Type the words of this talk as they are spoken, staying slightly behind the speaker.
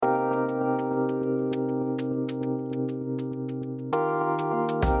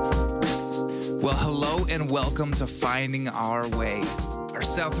Well, hello and welcome to Finding Our Way, our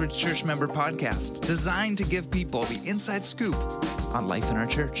Southridge church member podcast designed to give people the inside scoop on life in our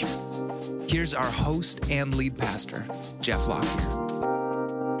church. Here's our host and lead pastor, Jeff Lockyer.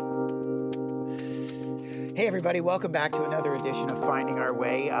 Hey everybody, welcome back to another edition of Finding Our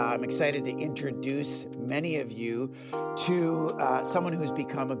Way. I'm excited to introduce many of you to someone who's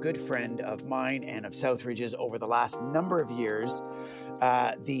become a good friend of mine and of Southridge's over the last number of years,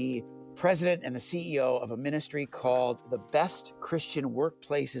 the president and the CEO of a ministry called the Best Christian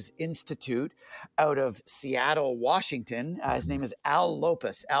Workplaces Institute out of Seattle, Washington. His name is Al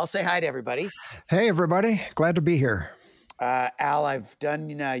Lopus. Al, say hi to everybody. Hey everybody, glad to be here. Al, I've done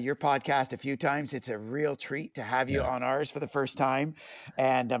your podcast a few times. It's a real treat to have you on ours for the first time.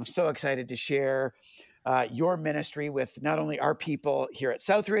 And I'm so excited to share your ministry with not only our people here at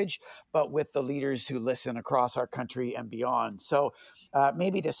Southridge, but with the leaders who listen across our country and beyond. So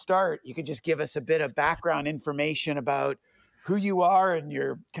maybe to start, you could just give us a bit of background information about who you are and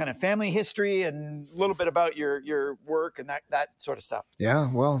your kind of family history and a little bit about your work and that sort of stuff.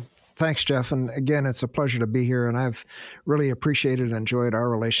 Yeah, well, thanks, Jeff. And again, it's a pleasure to be here. And I've really appreciated and enjoyed our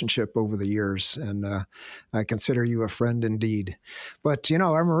relationship over the years. And I consider you a friend indeed. But,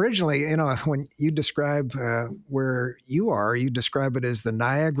 I'm originally, when you describe where you are, you describe it as the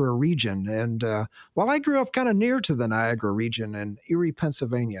Niagara region. And I grew up kind of near to the Niagara region in Erie,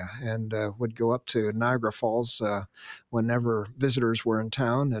 Pennsylvania, and would go up to Niagara Falls whenever visitors were in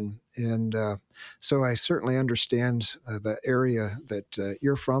town. And so I certainly understand the area that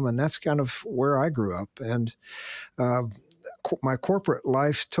you're from, and that's kind of where I grew up. And my corporate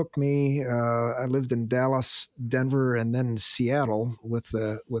life took me. I lived in Dallas, Denver, and then Seattle with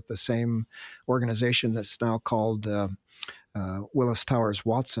the same organization that's now called Willis Towers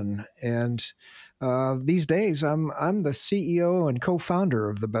Watson. And these days, I'm the CEO and co-founder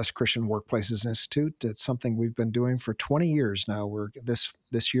of the Best Christian Workplaces Institute. It's something we've been doing for 20 years now.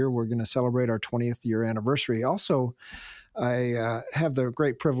 This year we're going to celebrate our 20th year anniversary. Also, I have the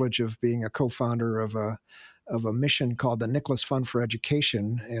great privilege of being a co-founder of a mission called the Nicholas Fund for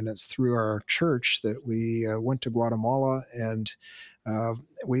Education, and it's through our church that we went to Guatemala and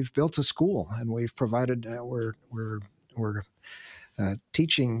we've built a school, and we've provided. We're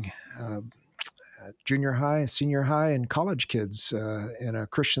teaching. Junior high, senior high, and college kids in a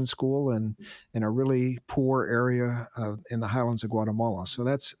Christian school and in a really poor area in the highlands of Guatemala. So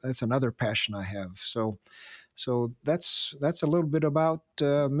that's another passion I have. So that's a little bit about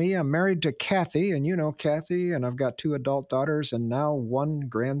me. I'm married to Kathy, and you know Kathy, and I've got 2 adult daughters and now 1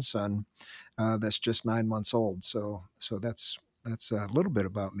 grandson that's just 9 months old. So that's a little bit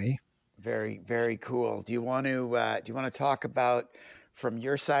about me. Very, very cool. Do you want to talk about, from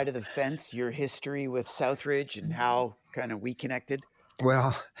your side of the fence, your history with Southridge and how kind of we connected?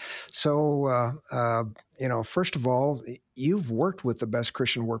 Well, so, first of all, you've worked with the Best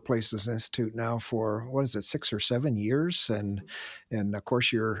Christian Workplaces Institute now for, 6 or 7 years? And of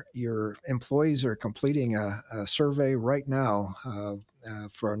course, your employees are completing a survey right now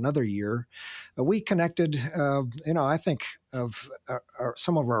for another year. We connected, I think of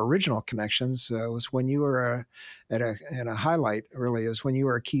some of our original connections was when you were at a highlight, really, is when you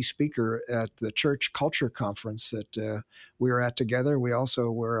were a key speaker at the church culture conference that we were at together. We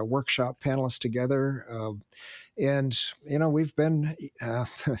also were a workshop panelist together. And, we've been,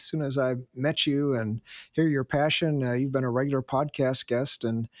 as soon as I met you and hear your passion, you've been a regular podcast guest.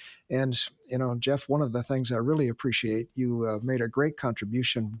 And Jeff, one of the things I really appreciate, you made a great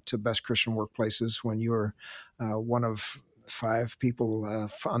contribution to Best Christian Workplaces when you were one of 5 people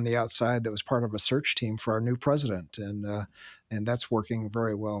on the outside that was part of a search team for our new president. And that's working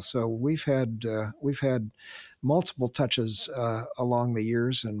very well. So we've had multiple touches along the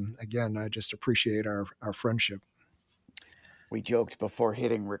years. And again, I just appreciate our friendship. We joked before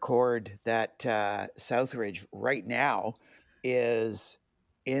hitting record that Southridge right now is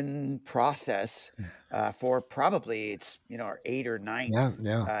in process for probably it's our 8th or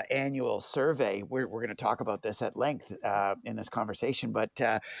 9th annual survey. We're going to talk about this at length in this conversation, but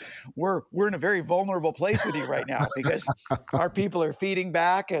we're in a very vulnerable place with you right now because our people are feeding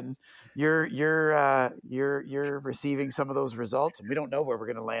back, and you're receiving some of those results, and we don't know where we're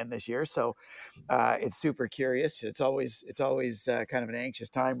going to land this year. So it's super curious. It's always kind of an anxious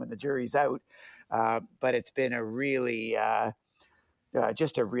time when the jury's out, but it's been a really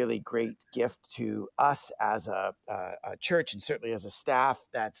just a really great gift to us as a church, and certainly as a staff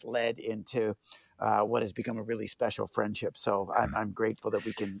that's led into what has become a really special friendship. So I'm grateful that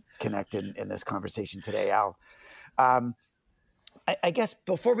we can connect in this conversation today, Al. I guess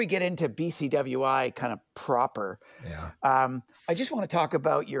before we get into BCWI kind of proper, I just want to talk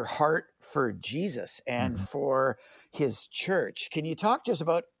about your heart for Jesus and for his church. Can you talk just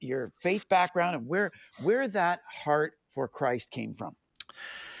about your faith background and where that heart for Christ came from?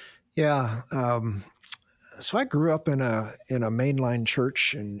 Yeah. So I grew up in a mainline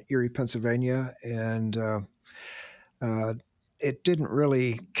church in Erie, Pennsylvania, and it didn't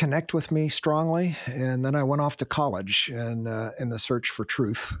really connect with me strongly. And then I went off to college, and the search for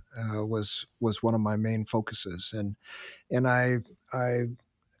truth was one of my main focuses. And I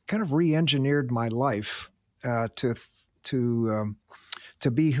kind of re-engineered my life to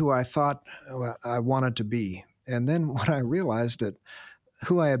be who I thought I wanted to be. And then when I realized that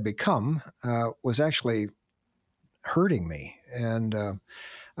who I had become was actually hurting me, and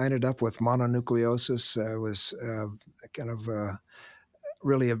I ended up with mononucleosis. I was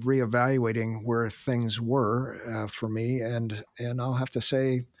really reevaluating where things were for me, and I'll have to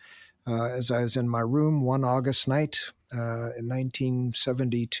say, as I was in my room one August night in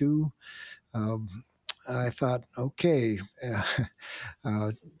 1972, I thought, okay,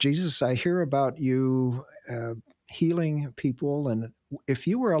 Jesus, I hear about you healing people, and if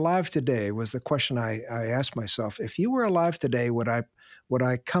you were alive today, was the question I asked myself. If you were alive today, would I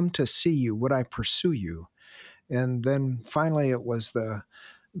come to see you? Would I pursue you? And then finally, it was the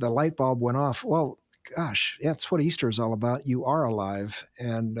light bulb went off. Well, gosh, yeah, that's what Easter is all about. You are alive,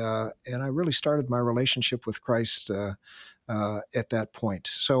 and I really started my relationship with Christ at that point.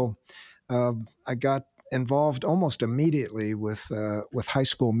 So I got involved almost immediately with high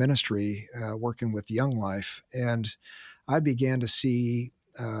school ministry, working with Young Life, and I began to see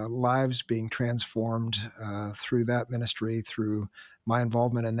lives being transformed through that ministry, through my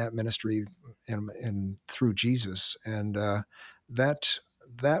involvement in that ministry, and through Jesus, and that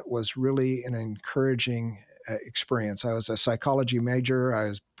was really an encouraging experience. I was a psychology major. I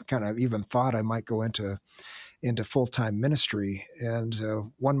was kind of even thought I might go into full-time ministry, and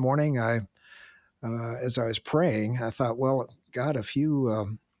one morning as I was praying, I thought, well, God, if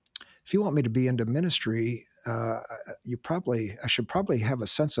you want me to be into ministry, I should probably have a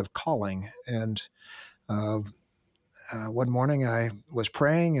sense of calling. And one morning I was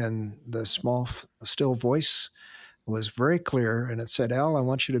praying, and the small, still voice was very clear, and it said, Al, I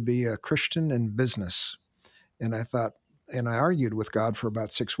want you to be a Christian in business. And I thought, and I argued with God for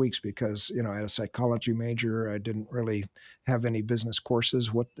about 6 weeks because, I had a psychology major. I didn't really have any business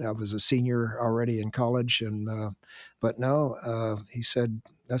courses. I was a senior already in college, but no, he said,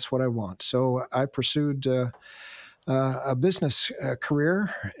 that's what I want. So I pursued a business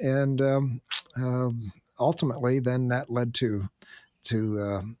career, and ultimately then that led to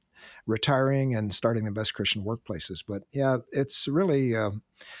retiring and starting the Best Christian Workplaces. But yeah, it's really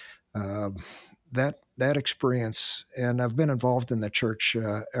that experience, and I've been involved in the church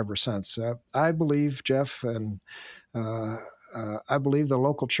ever since. I believe, Jeff, and I believe the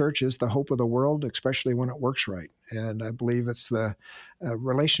local church is the hope of the world, especially when it works right. And I believe it's the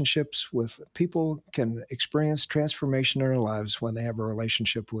relationships with people can experience transformation in their lives when they have a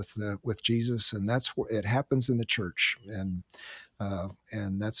relationship with Jesus, and that's where it happens in the church. And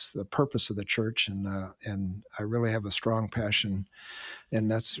that's the purpose of the church, and I really have a strong passion, and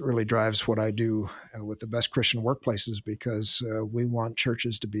that's really drives what I do with the Best Christian Workplaces, because we want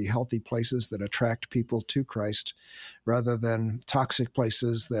churches to be healthy places that attract people to Christ, rather than toxic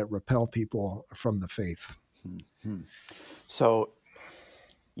places that repel people from the faith. Mm-hmm. So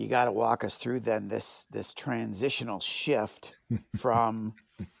you got to walk us through then this transitional shift from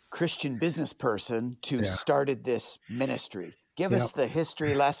Christian business person to started this ministry. Give us the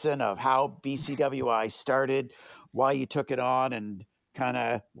history lesson of how BCWI started, why you took it on, and kind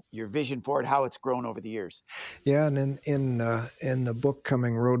of your vision for it, how it's grown over the years. Yeah, and in the book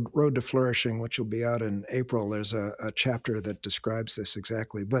coming, Road to Flourishing, which will be out in April, there's a chapter that describes this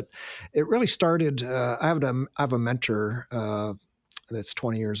exactly. But it really started. I have a mentor that's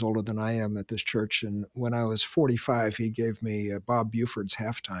 20 years older than I am at this church, and when I was 45, he gave me Bob Buford's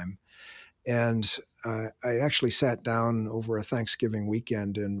Halftime. And I actually sat down over a Thanksgiving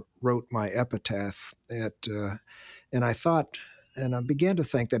weekend and wrote my epitaph. And I thought, and I began to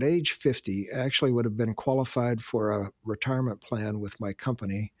think that age 50, I actually would have been qualified for a retirement plan with my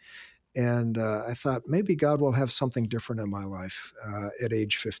company. And I thought maybe God will have something different in my life at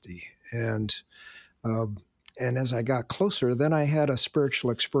age 50. And as I got closer, then I had a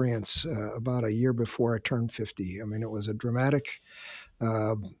spiritual experience about a year before I turned 50. I mean, it was a dramatic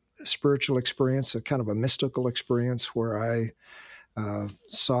spiritual experience, a kind of a mystical experience where I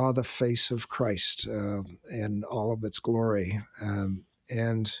saw the face of Christ in all of its glory.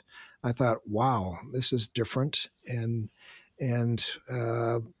 And I thought, wow, this is different. And And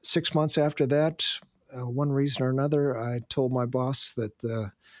 6 months after that, one reason or another, I told my boss that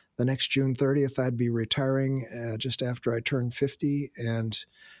the next June 30th, I'd be retiring just after I turned 50. And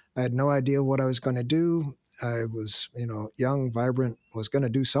I had no idea what I was going to do. I was, young, vibrant, was going to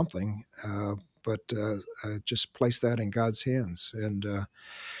do something, but I just placed that in God's hands. And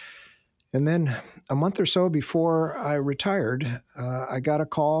then a month or so before I retired, I got a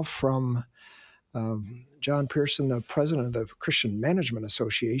call from John Pearson, the president of the Christian Management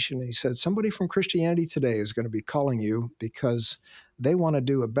Association. He said, somebody from Christianity Today is going to be calling you because they want to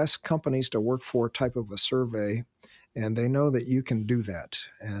do a best companies to work for type of a survey, and they know that you can do that.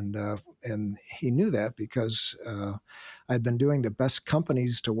 And he knew that because I'd been doing the best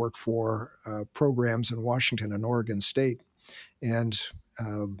companies to work for programs in Washington and Oregon State, and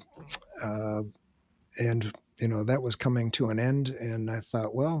that was coming to an end. And I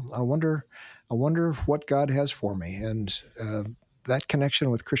thought, well, I wonder what God has for me. And that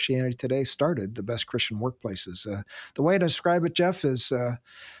connection with Christianity Today started the best Christian workplaces. The way I describe it, Jeff, is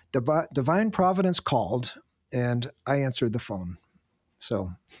divine providence called, and I answered the phone.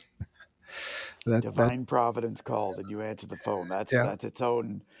 So Divine providence called, and you answered the phone. That's its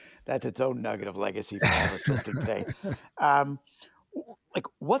own nugget of legacy for all of us listening today.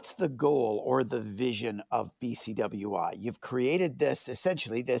 What's the goal or the vision of BCWI? You've created this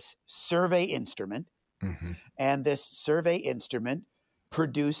survey instrument, and this survey instrument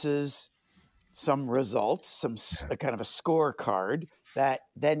produces some results, a kind of a scorecard that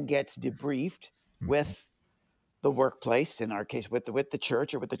then gets debriefed with the workplace, in our case with the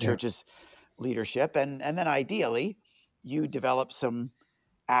church or with the church's leadership, and then ideally you develop some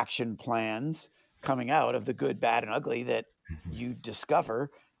action plans coming out of the good, bad, and ugly that you discover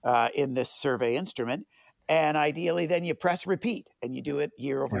in this survey instrument. And ideally, then you press repeat and you do it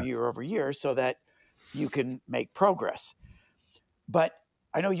year over year over year so that you can make progress. But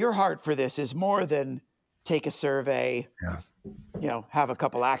I know your heart for this is more than take a survey, have a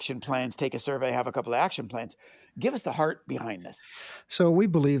couple action plans, take a survey, have a couple of action plans. Give us the heart behind this. So we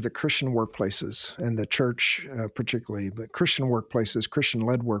believe that Christian workplaces, and the church particularly, but Christian workplaces,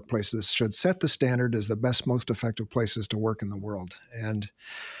 Christian-led workplaces should set the standard as the best, most effective places to work in the world. And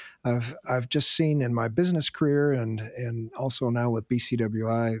I've just seen in my business career and also now with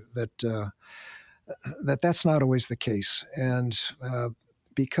BCWI that that's not always the case. And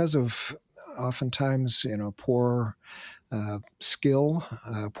because of oftentimes, poor skill,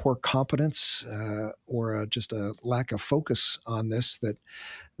 poor competence, or just a lack of focus on this,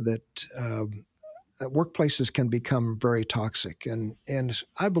 that workplaces can become very toxic. And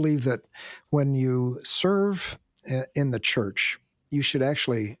I believe that when you serve in the church, you should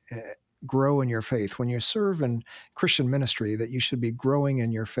actually grow in your faith. When you serve in Christian ministry, that you should be growing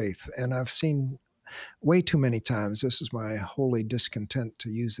in your faith. And I've seen way too many times, this is my holy discontent to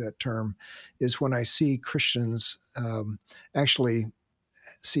use that term, is when I see Christians actually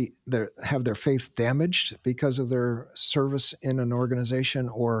have their faith damaged because of their service in an organization,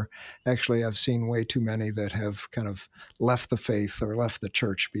 or actually I've seen way too many that have kind of left the faith or left the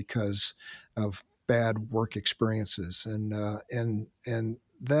church because of bad work experiences, and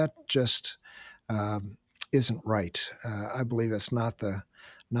that just isn't right. I believe it's not the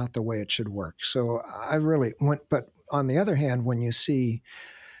way it should work. So I really went, but on the other hand, when you see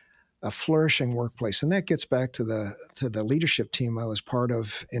a flourishing workplace, and that gets back to the leadership team I was part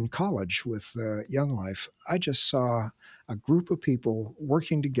of in college with Young Life, I just saw a group of people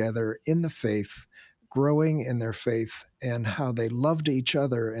working together in the faith, growing in their faith, and how they loved each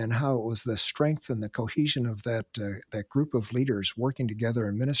other, and how it was the strength and the cohesion of that group of leaders working together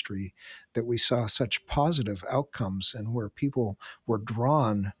in ministry that we saw such positive outcomes, and where people were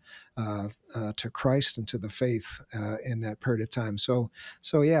drawn to Christ and to the faith in that period of time. So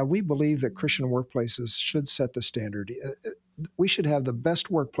yeah, we believe that Christian workplaces should set the standard. We should have the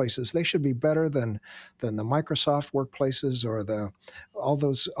best workplaces. They should be better than the Microsoft workplaces or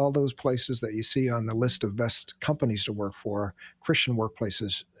all those places that you see on the list of best companies to work for. Christian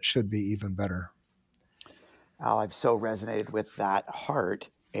workplaces should be even better. Al, I've so resonated with that heart.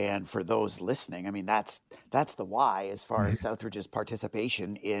 And for those listening, I mean, that's the why as far as Southridge's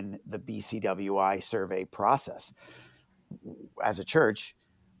participation in the BCWI survey process. As a church,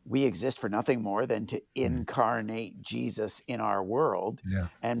 we exist for nothing more than to incarnate Jesus in our world,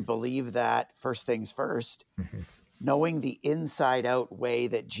 and believe that, first things first, knowing the inside out way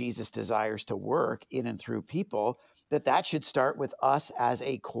that Jesus desires to work in and through people, that should start with us as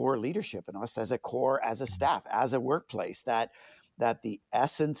a core leadership, and us as a staff, as a workplace, that the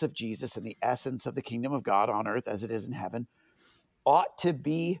essence of Jesus and the essence of the kingdom of God on earth as it is in heaven ought to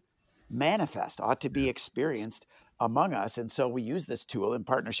be manifest, ought to be experienced among us. And so we use this tool in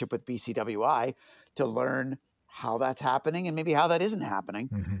partnership with BCWI to learn how that's happening and maybe how that isn't happening.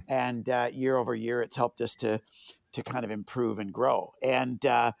 Mm-hmm. And year over year, it's helped us to kind of improve and grow. And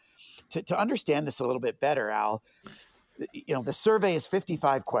to understand this a little bit better, Al, the survey is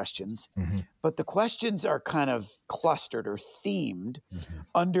 55 questions, Mm-hmm. but the questions are kind of clustered or themed Mm-hmm.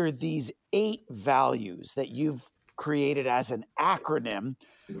 under these 8 values that you've created as an acronym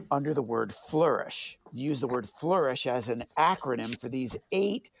under the word flourish. You use the word flourish as an acronym for these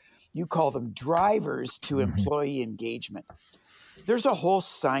 8, you call them drivers to Mm-hmm. employee engagement. There's a whole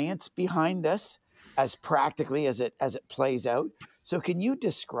science behind this as practically as it plays out. So can you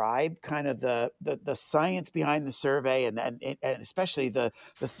describe kind of the science behind the survey and especially the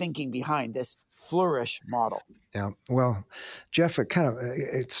thinking behind this flourish model? Yeah. Well, Jeff,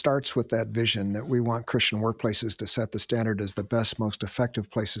 it starts with that vision that we want Christian workplaces to set the standard as the best, most effective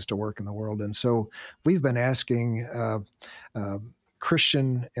places to work in the world. And so we've been asking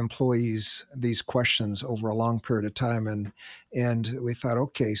Christian employees these questions over a long period of time. And we thought,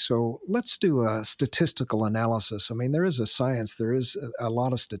 okay, so let's do a statistical analysis. I mean, there is a science, there is a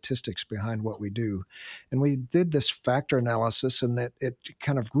lot of statistics behind what we do. And we did this factor analysis, and it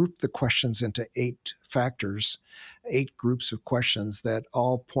kind of grouped the questions into 8 factors, 8 groups of questions that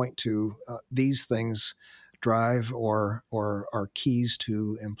all point to these things drive or are keys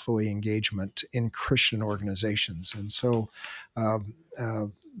to employee engagement in Christian organizations. And so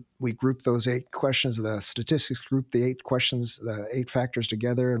we grouped those 8 questions, the statistics grouped the 8 questions, the 8 factors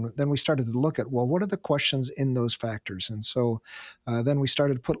together. And then we started to look at, well, what are the questions in those factors? And so then we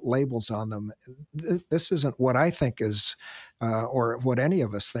started to put labels on them. This isn't what I think is, or what any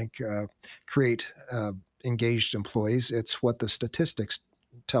of us think create engaged employees. It's what the statistics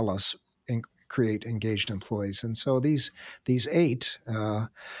tell us create engaged employees. And so these 8,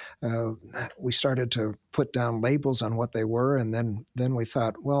 we started to put down labels on what they were, and then we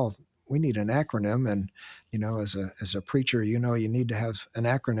thought, well, we need an acronym. And as a preacher, you need to have an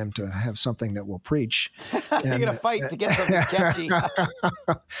acronym to have something that will preach. You're going to fight to get something catchy.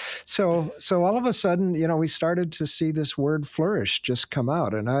 So all of a sudden, we started to see this word flourish just come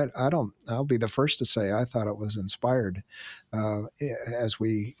out. And I'll be the first to say I thought it was inspired as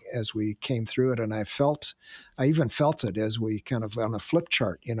we came through it. And I even felt it as we kind of on a flip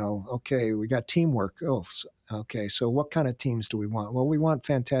chart, okay, we got teamwork. Oh, okay. So what kind of teams do we want? Well, we want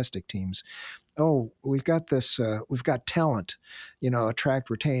fantastic teams. Oh, we've got this, we've got talent, attract,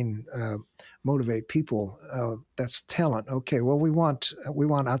 retain, motivate people. That's talent. Okay. Well, we want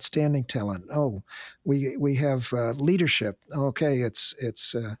outstanding talent. Oh, we have leadership. Okay.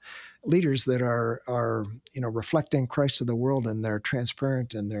 It's leaders that are reflecting Christ to the world, and they're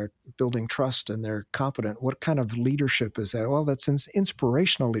transparent, and they're building trust, and they're competent. What kind of leadership is that? Well, that's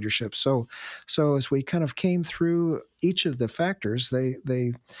inspirational leadership. So as we kind of came through each of the factors,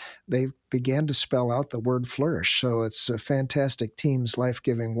 they began to spell out the word flourish. So it's fantastic teams,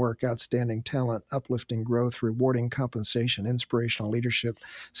 life-giving work, outstanding talent, uplifting growth, rewarding compensation, inspirational leadership,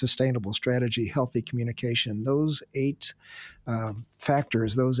 sustainable strategy, healthy communication. Those 8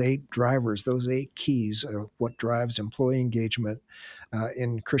 factors, those 8 drivers, those 8 keys are what drives employee engagement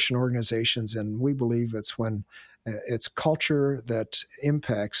in Christian organizations. And we believe it's when it's culture that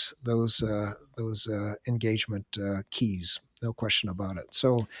impacts those engagement keys. No question about it.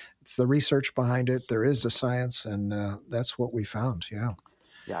 So it's the research behind it. There is a science, and that's what we found. Yeah.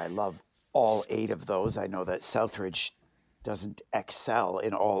 Yeah, I love all 8 of those. I know that Southridge doesn't excel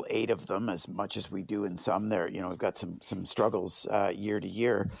in all 8 of them as much as we do in some. There, we've got some struggles year to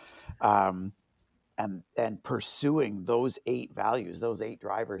year, and pursuing those 8 values, those 8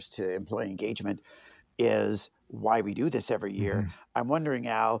 drivers to employee engagement, is why we do this every year. Mm-hmm. I'm wondering,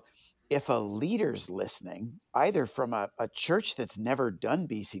 Al, if a leader's listening, either from a church that's never done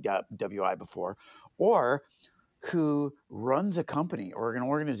BCWI before, or who runs a company or an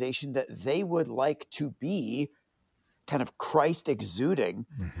organization that they would like to be kind of Christ exuding,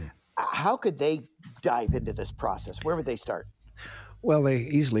 mm-hmm. How could they dive into this process? Where would they start? Well, they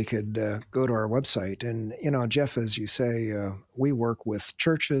easily could go to our website. And, Jeff, as you say, we work with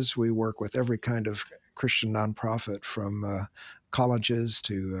churches. We work with every kind of Christian nonprofit, from colleges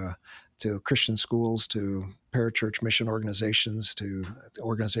to Christian schools, to parachurch mission organizations, to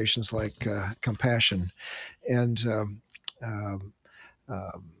organizations like Compassion. And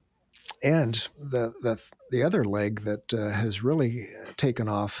the other leg that has really taken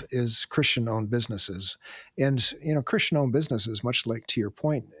off is Christian-owned businesses. And Christian-owned businesses, much like to your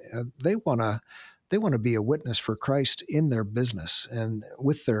point, they want to be a witness for Christ in their business and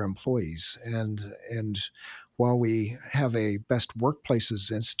with their employees. And while we have a Best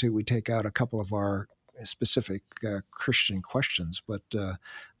Workplaces Institute, we take out a couple of our specific Christian questions, but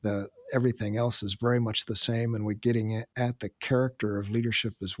everything else is very much the same, and we're getting at the character of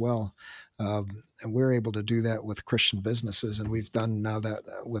leadership as well. And we're able to do that with Christian businesses, and we've done now that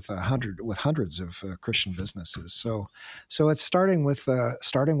with hundreds of Christian businesses. So it's starting with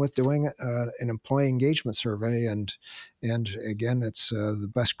doing an employee engagement survey, and again, it's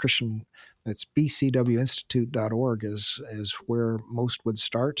the best Christian. It's bcwinstitute.org is where most would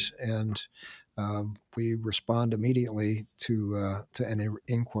start, and we respond immediately to any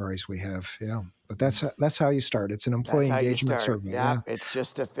inquiries we have. Yeah, but that's how you start. It's an employee engagement survey. Yeah, it's an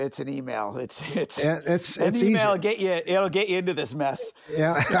email. It's an email. Easy. It'll get you into this mess.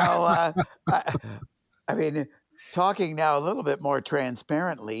 Yeah. Now, I mean, talking now a little bit more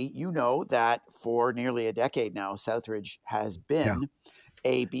transparently, you know that for nearly a decade now, Southridge has been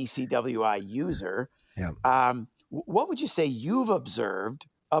a BCWI user. Yeah. What would you say you've observed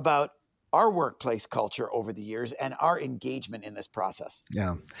about our workplace culture over the years and our engagement in this process?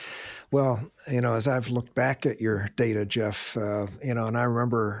 Yeah. Well, as I've looked back at your data, Jeff, and I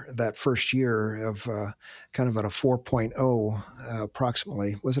remember that first year of kind of at a 4.0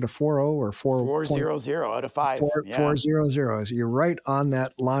 approximately. Was it a 4.0 or 4.00 out of 5? 4.00. You're right on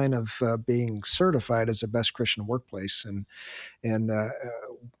that line of being certified as a best Christian workplace. And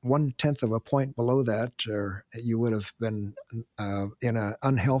 1/10 of a point below that, or you would have been in an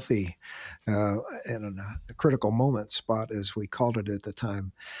unhealthy, in a critical moment spot, as we called it at the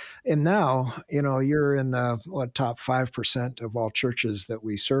time. And now, you're in the top 5% of all churches that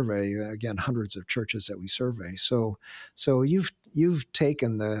we survey. Again, hundreds of churches that we survey. So you've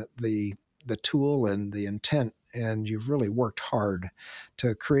taken the tool and the intent, and you've really worked hard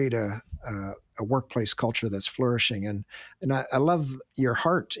to create a workplace culture that's flourishing. And I love your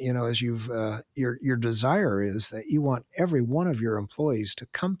heart, as you've your desire is that you want every one of your employees to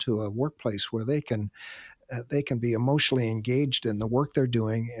come to a workplace where they can be emotionally engaged in the work they're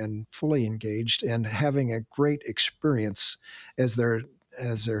doing and fully engaged and having a great experience as they're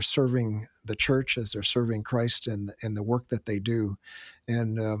serving the church, as they're serving Christ in the work that they do.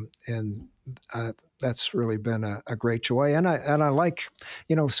 And that's really been a great joy. And I like,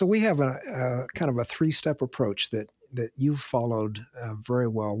 so we have a kind of a 3-step approach that you've followed very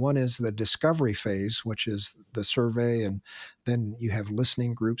well. One is the discovery phase, which is the survey, and then you have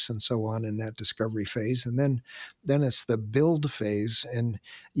listening groups and so on in that discovery phase. And then it's the build phase, and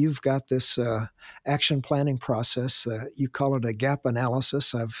you've got this action planning process. You call it a gap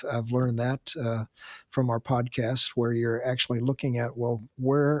analysis. I've learned that from our podcast, where you're actually looking at, well,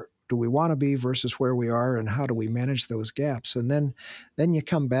 where do we want to be versus where we are, and how do we manage those gaps? And then you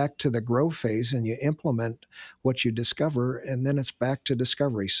come back to the grow phase and you implement what you discover, and then it's back to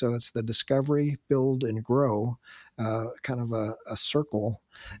discovery. So it's the discovery, build, and grow, kind of a circle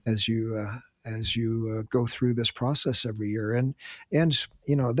as you go through this process every year. And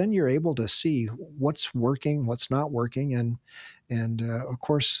then you're able to see what's working, what's not working, and of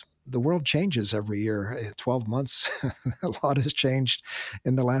course, the world changes every year. 12 months, a lot has changed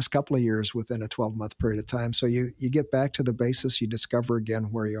in the last couple of years within a 12-month period of time. So you get back to the basis, you discover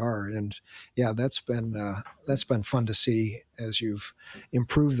again where you are. And yeah, that's been fun to see as you've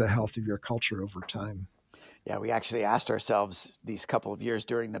improved the health of your culture over time. Yeah, we actually asked ourselves these couple of years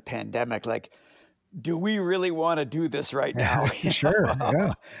during the pandemic, like, do we really want to do this right now? Sure,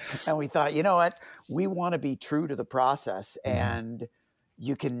 yeah. And we thought, you know what? We want to be true to the process, and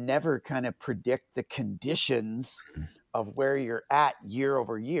you can never kind of predict the conditions of where you're at year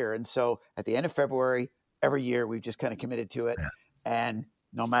over year. And so at the end of February, every year, we've just kind of committed to it. Yeah. And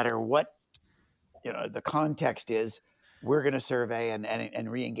no matter what, the context is, we're going to survey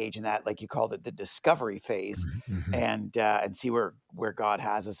and re-engage in that, like you called it, the discovery phase, and see where God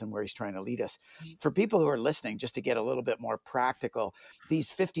has us and where he's trying to lead us. For people who are listening, just to get a little bit more practical,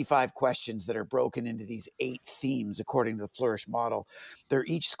 these 55 questions that are broken into these 8 themes, according to the Flourish model, they're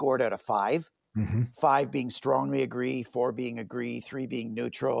each scored out of 5. 5 being strongly agree, 4 being agree, 3 being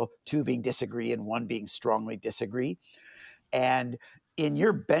neutral, 2 being disagree, and 1 being strongly disagree. And in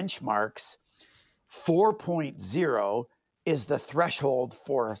your benchmarks, 4.0 is the threshold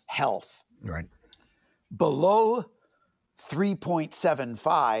for health. Right. Below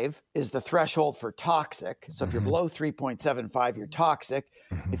 3.75 is the threshold for toxic. So if you're below 3.75, you're toxic.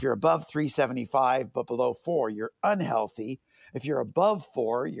 If you're above 3.75 but below 4, you're unhealthy. If you're above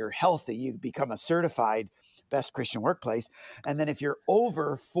 4, you're healthy. You become a certified best Christian workplace. And then if you're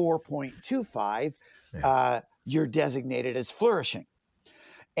over 4.25, you're designated as flourishing.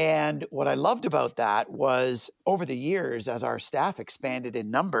 And what I loved about that was, over the years, as our staff expanded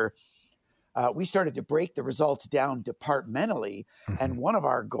in number, we started to break the results down departmentally. And one of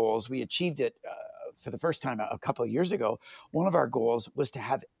our goals, we achieved it for the first time a couple of years ago, one of our goals was to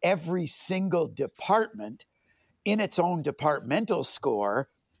have every single department in its own departmental score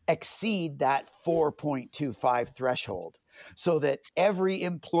exceed that 4.25 threshold, so that every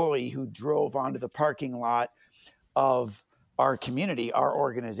employee who drove onto the parking lot of our community, our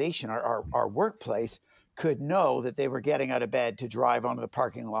organization, our workplace could know that they were getting out of bed to drive onto the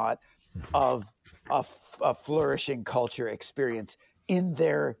parking lot of a flourishing culture experience in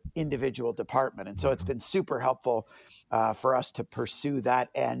their individual department. And so it's been super helpful for us to pursue that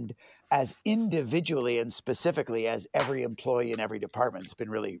end as individually and specifically as every employee in every department. It's been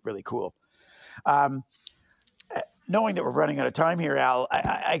really, really cool. Knowing that we're running out of time here, Al,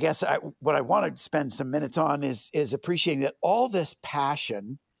 I guess what I want to spend some minutes on is appreciating that all this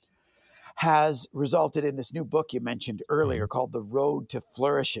passion has resulted in this new book you mentioned earlier called The Road to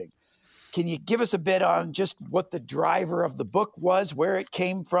Flourishing. Can you give us a bit on just what the driver of the book was, where it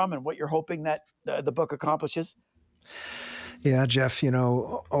came from, and what you're hoping that the book accomplishes? Yeah, Jeff,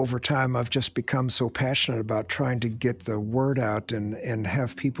 over time, I've just become so passionate about trying to get the word out and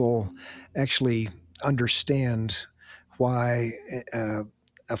have people actually understand why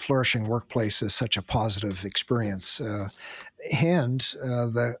a flourishing workplace is such a positive experience. The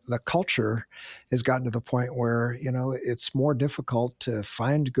culture has gotten to the point where it's more difficult to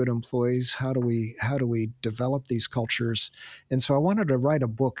find good employees. How do we develop these cultures? And so I wanted to write a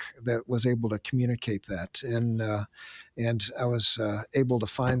book that was able to communicate that. And I was able to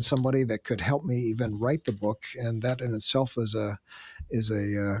find somebody that could help me even write the book, and that in itself is a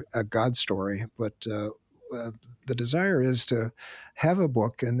God story. But the desire is to have a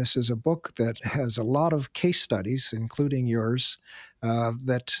book, and this is a book that has a lot of case studies, including yours,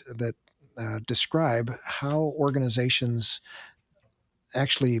 that describe how organizations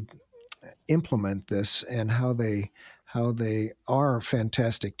actually implement this and how they are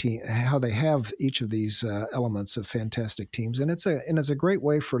fantastic team, how they have each of these elements of fantastic teams, and it's a great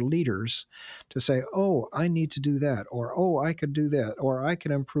way for leaders to say, oh, I need to do that, or oh, I could do that, or I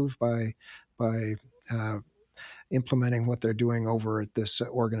can improve by implementing what they're doing over at this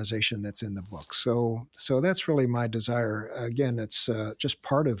organization that's in the book. So that's really my desire. Again, it's just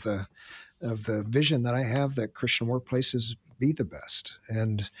part of the vision that I have, that Christian workplaces be the best.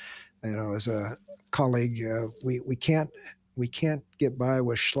 And as a colleague, we can't get by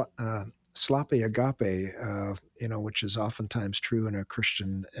with sloppy agape, which is oftentimes true in a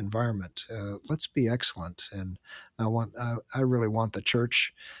Christian environment. Let's be excellent, and I really want the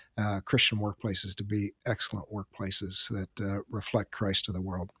church, Christian workplaces, to be excellent workplaces that reflect Christ to the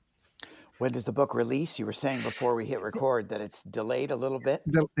world. When does the book release? You were saying before we hit record that it's delayed a little bit.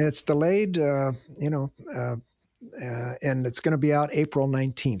 It's delayed, and it's going to be out April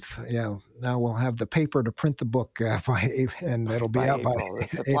 19th. Yeah. Now we'll have the paper to print the book and it'll be out April, by the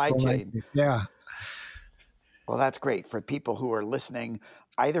supply April chain. 19th. Yeah. Well, that's great for people who are listening,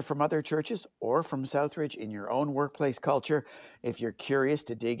 either from other churches or from Southridge, in your own workplace culture. If you're curious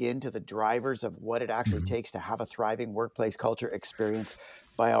to dig into the drivers of what it actually takes to have a thriving workplace culture experience,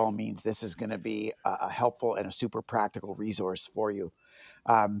 by all means, this is going to be a helpful and a super practical resource for you.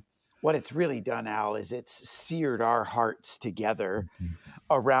 What it's really done, Al, is it's seared our hearts together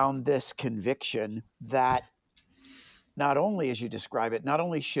around this conviction that not only, as you describe it, not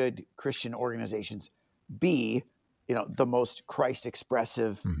only should Christian organizations be, the most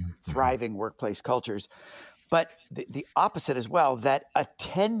Christ-expressive, thriving workplace cultures, but the opposite as well, that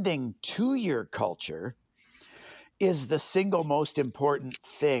attending to your culture is the single most important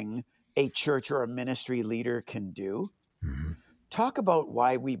thing a church or a ministry leader can do. Talk about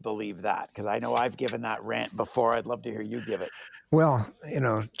why we believe that, because I know I've given that rant before. I'd love to hear you give it. Well,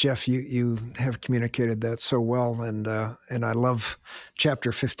 Jeff, you have communicated that so well, and I love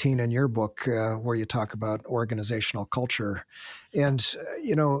chapter 15 in your book where you talk about organizational culture, and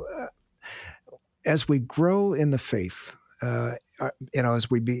as we grow in the faith,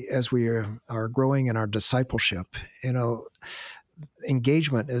 as we are growing in our discipleship,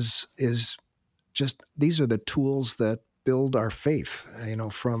 engagement is just, these are the tools that build our faith,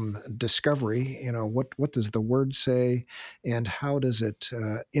 from discovery, what does the word say, and how does it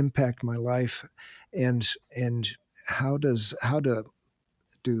impact my life, and how do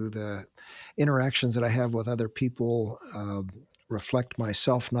the interactions that I have with other people reflect my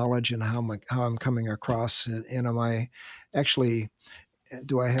self-knowledge and how I'm coming across, and am I actually,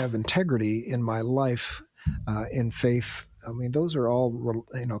 do I have integrity in my life in faith? I mean, those are all,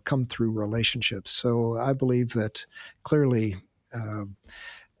 come through relationships. So I believe that clearly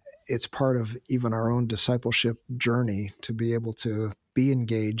it's part of even our own discipleship journey to be able to be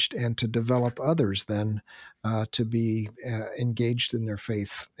engaged and to develop others then to be engaged in their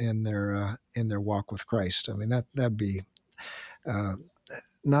faith and their walk with Christ. I mean, that'd be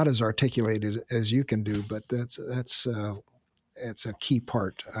not as articulated as you can do, but it's a key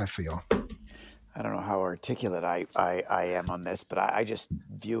part, I feel. I don't know how articulate I am on this, but I just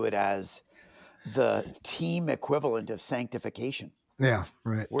view it as the team equivalent of sanctification. Yeah,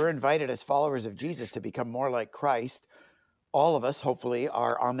 right. We're invited as followers of Jesus to become more like Christ. All of us, hopefully,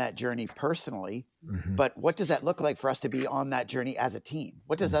 are on that journey personally. Mm-hmm. But what does that look like for us to be on that journey as a team?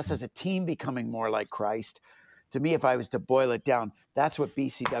 What does us as a team becoming more like Christ? To me, if I was to boil it down, that's what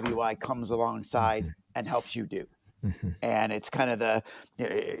BCWI comes alongside and helps you do. Mm-hmm. And it's kind of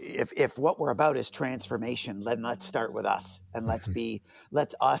if what we're about is transformation, then let's start with us, and let's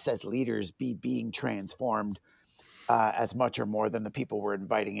us as leaders be being transformed as much or more than the people we're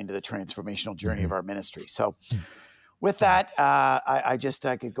inviting into the transformational journey of our ministry. So with that, I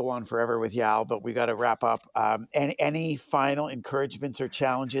could go on forever with you, Al, but we got to wrap up. And any final encouragements or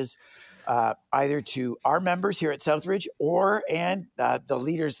challenges, either to our members here at Southridge and the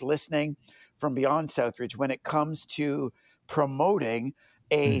leaders listening from beyond Southridge when it comes to promoting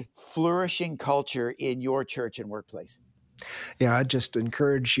a flourishing culture in your church and workplace? Yeah, I just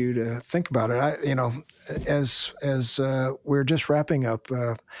encourage you to think about it. As we're just wrapping up,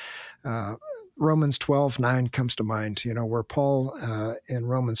 Romans 12:9 comes to mind, where Paul in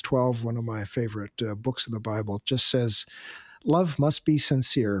Romans 12, one of my favorite books of the Bible, just says, love must be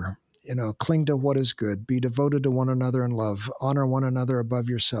sincere. Cling to what is good, be devoted to one another in love, honor one another above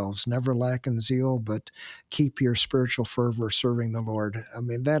yourselves, never lack in zeal, but keep your spiritual fervor serving the Lord. I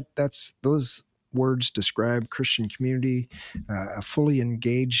mean, that's those words describe Christian community, a fully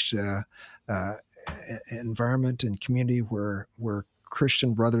engaged environment and community where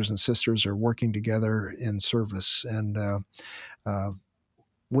Christian brothers and sisters are working together in service. And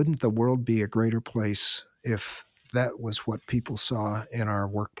wouldn't the world be a greater place if that was what people saw in our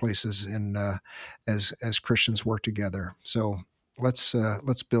workplaces and as Christians work together? So let's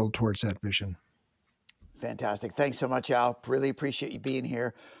build towards that vision. Fantastic. Thanks so much, Al. Really appreciate you being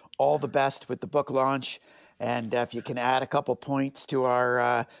here. All the best with the book launch. And if you can add a couple points to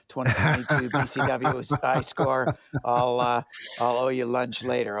our 2022 BCWI score, I'll owe you lunch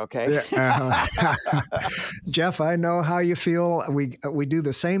later, okay? Jeff, I know how you feel. We do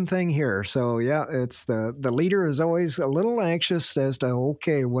the same thing here. So yeah, it's the leader is always a little anxious as to,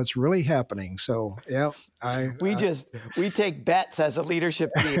 okay, what's really happening. So yeah, we take bets as a leadership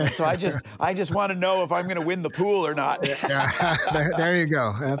team. And so I just want to know if I'm going to win the pool or not. Yeah. There you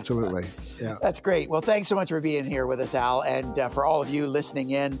go. Absolutely. Yeah. That's great. Well, thanks so much for being here with us, Al. And for all of you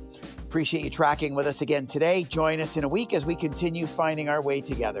listening in, appreciate you tracking with us again today. Join us in a week as we continue finding our way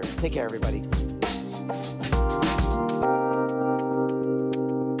together. Take care, everybody.